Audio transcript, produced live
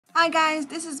Hi guys,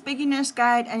 this is Beginner's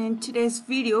Guide, and in today's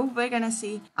video we're gonna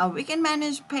see how we can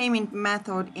manage payment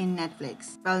method in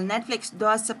Netflix. Well, Netflix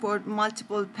does support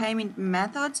multiple payment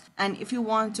methods, and if you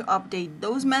want to update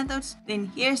those methods,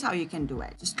 then here's how you can do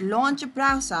it. Just launch a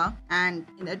browser and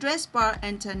in the address bar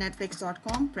enter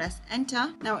netflix.com, press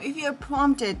enter. Now if you're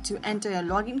prompted to enter your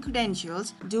login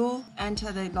credentials, do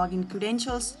enter the login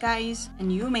credentials guys,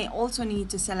 and you may also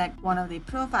need to select one of the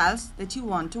profiles that you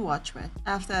want to watch with.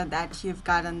 After that you've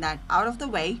gotten that out of the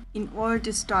way, in order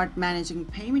to start managing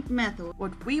payment method,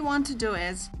 what we want to do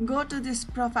is go to this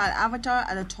profile avatar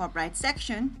at the top right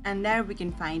section, and there we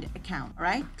can find account.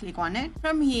 Alright, click on it.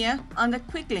 From here on the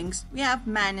quick links we have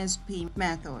manage payment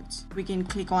methods. We can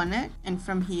click on it, and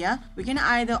from here we can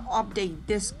either update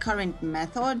this current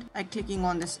method by clicking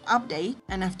on this update,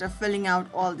 and after filling out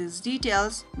all these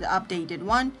details, the updated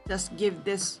one, just give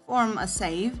this form a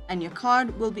save and your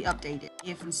card will be updated.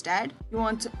 If instead you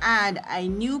want to add a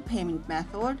new payment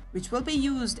method which will be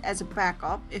used as a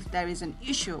backup if there is an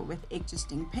issue with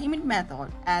existing payment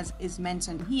method as is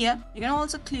mentioned here, you can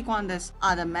also click on this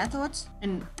other methods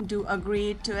and do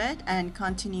agree to it and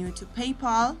continue to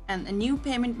PayPal, and a new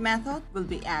payment method will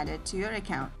be added to your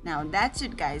account. Now that's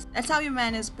it guys, that's how you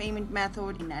manage payment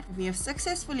method in Netflix. If you have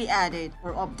successfully added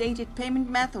or updated payment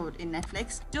method in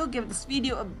Netflix, do give this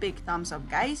video a big thumbs up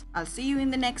guys. I'll see you in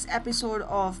the next episode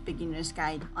of Beginner's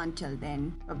Guide. Until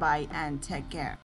then, bye bye and take care.